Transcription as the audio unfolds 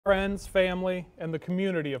Friends, family, and the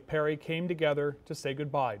community of Perry came together to say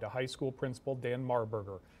goodbye to high school principal Dan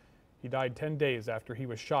Marburger. He died 10 days after he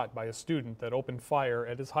was shot by a student that opened fire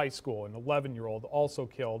at his high school. An 11-year-old also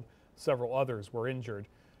killed. Several others were injured.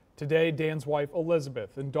 Today, Dan's wife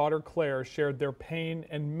Elizabeth and daughter Claire shared their pain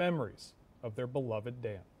and memories of their beloved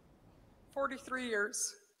Dan. 43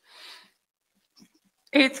 years.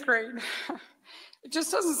 8th grade. It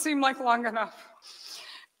just doesn't seem like long enough.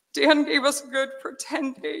 Dan gave us good for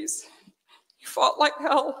 10 days. He fought like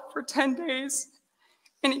hell for 10 days,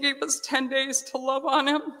 and he gave us 10 days to love on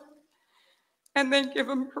him and then give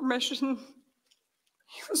him permission.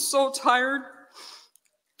 He was so tired,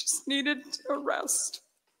 just needed a rest.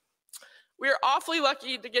 We are awfully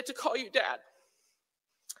lucky to get to call you Dad.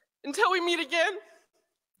 Until we meet again,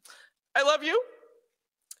 I love you,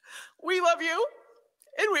 we love you,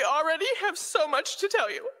 and we already have so much to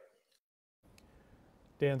tell you.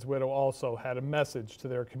 Dan's widow also had a message to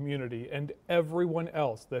their community and everyone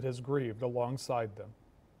else that has grieved alongside them.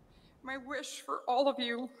 My wish for all of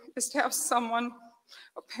you is to have someone,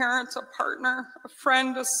 a parent, a partner, a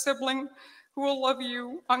friend, a sibling, who will love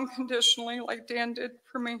you unconditionally like Dan did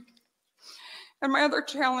for me. And my other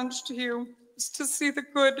challenge to you is to see the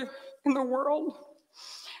good in the world.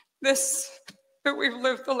 This that we've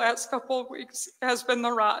lived the last couple of weeks has been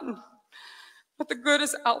the rotten, but the good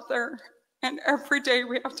is out there. And every day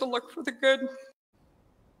we have to look for the good.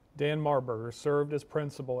 Dan Marburger served as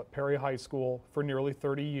principal at Perry High School for nearly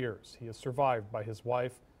 30 years. He is survived by his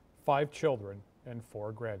wife, 5 children, and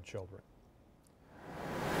 4 grandchildren.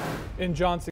 In Johnson